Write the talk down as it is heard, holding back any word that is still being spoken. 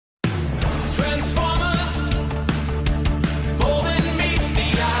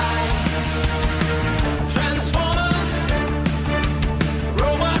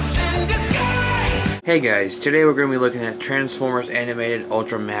Hey guys, today we're going to be looking at Transformers Animated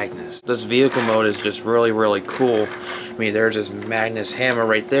Ultra Magnus. This vehicle mode is just really cool. I mean, there's this Magnus hammer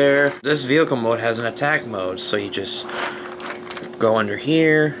right there. This vehicle mode has an attack mode, so you just go under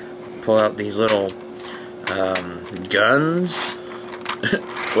here, pull out these little guns.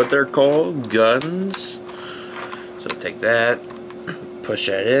 What they're called? Guns. So take that, push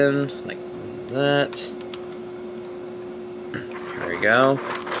that in, like that. There we go.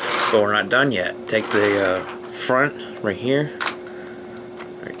 But we're not done yet. Take the front right here,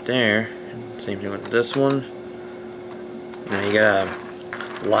 right there. Same thing with this one. Now you gotta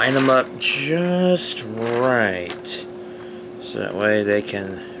line them up just right, so that way they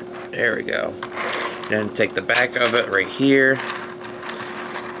can. There we go. Then take the back of it right here.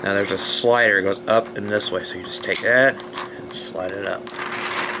 Now there's a slider, it goes up and this way, so you just take that and slide it up.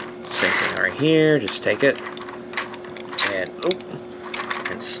 Same thing right here. Just take it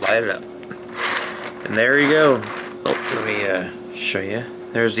and slide it up. And there you go. Oh, let me show you.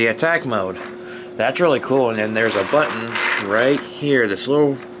 There's the attack mode. That's really cool. And then there's a button right here. This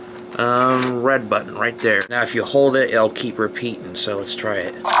little red button right there. Now if you hold it, it'll keep repeating. So let's try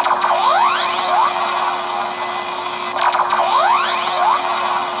it.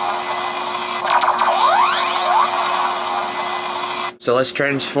 So let's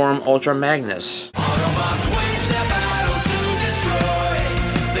transform Ultra Magnus.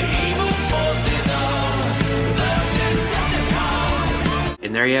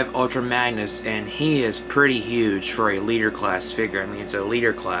 And there you have Ultra Magnus, and he is pretty huge for a leader class figure. I mean, it's a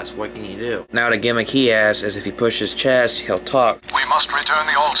leader class, what can you do? Now the gimmick he has is if you push his chest, he'll talk. We must return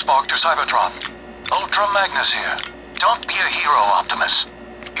the Allspark to Cybertron. Ultra Magnus here. Don't be a hero, Optimus.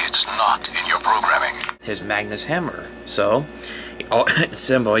 It's not in your programming. His Magnus hammer. So, it's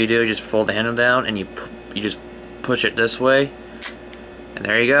simple. All you do is just fold the handle down, and you just push it this way. And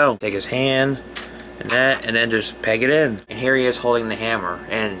there you go. Take his hand. And then just peg it in. And here he is holding the hammer,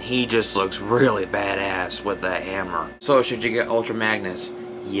 and he just looks really badass with that hammer. So should you get Ultra Magnus?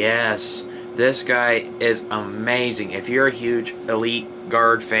 Yes, this guy is amazing. If you're a huge Elite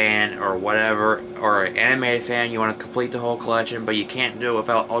Guard fan or whatever, or an animated fan, you want to complete the whole collection, but you can't do it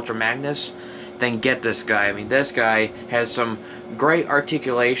without Ultra Magnus, then get this guy. I mean, this guy has some great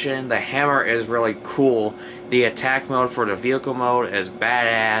articulation. The hammer is really cool. The attack mode for the vehicle mode is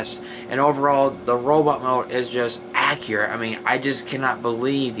badass. And overall, the robot mode is just accurate. I mean, I just cannot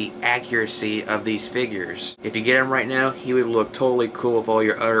believe the accuracy of these figures. If you get him right now, he would look totally cool with all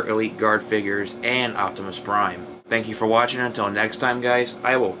your other Elite Guard figures and Optimus Prime. Thank you for watching. Until next time, guys,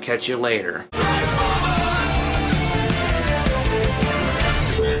 I will catch you later.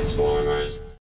 Transformers.